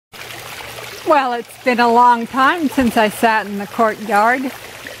Well, it's been a long time since I sat in the courtyard.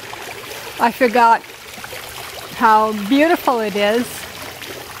 I forgot how beautiful it is.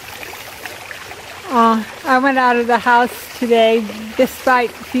 I went out of the house today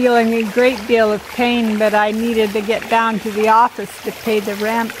despite feeling a great deal of pain, but I needed to get down to the office to pay the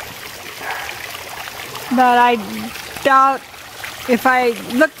rent. But I doubt if I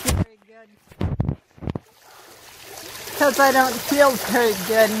looked very good, because I don't feel very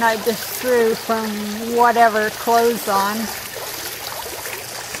good, and I just threw some whatever clothes on.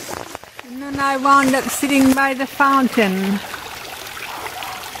 And then I wound up sitting by the fountain.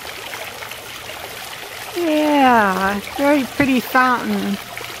 Yeah, very pretty fountain.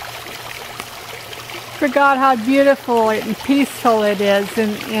 Forgot how beautiful and peaceful it is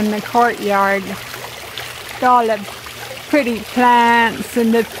in the courtyard. All the pretty plants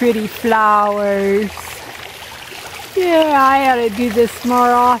and the pretty flowers. Yeah, I ought to do this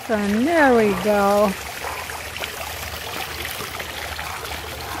more often. There we go.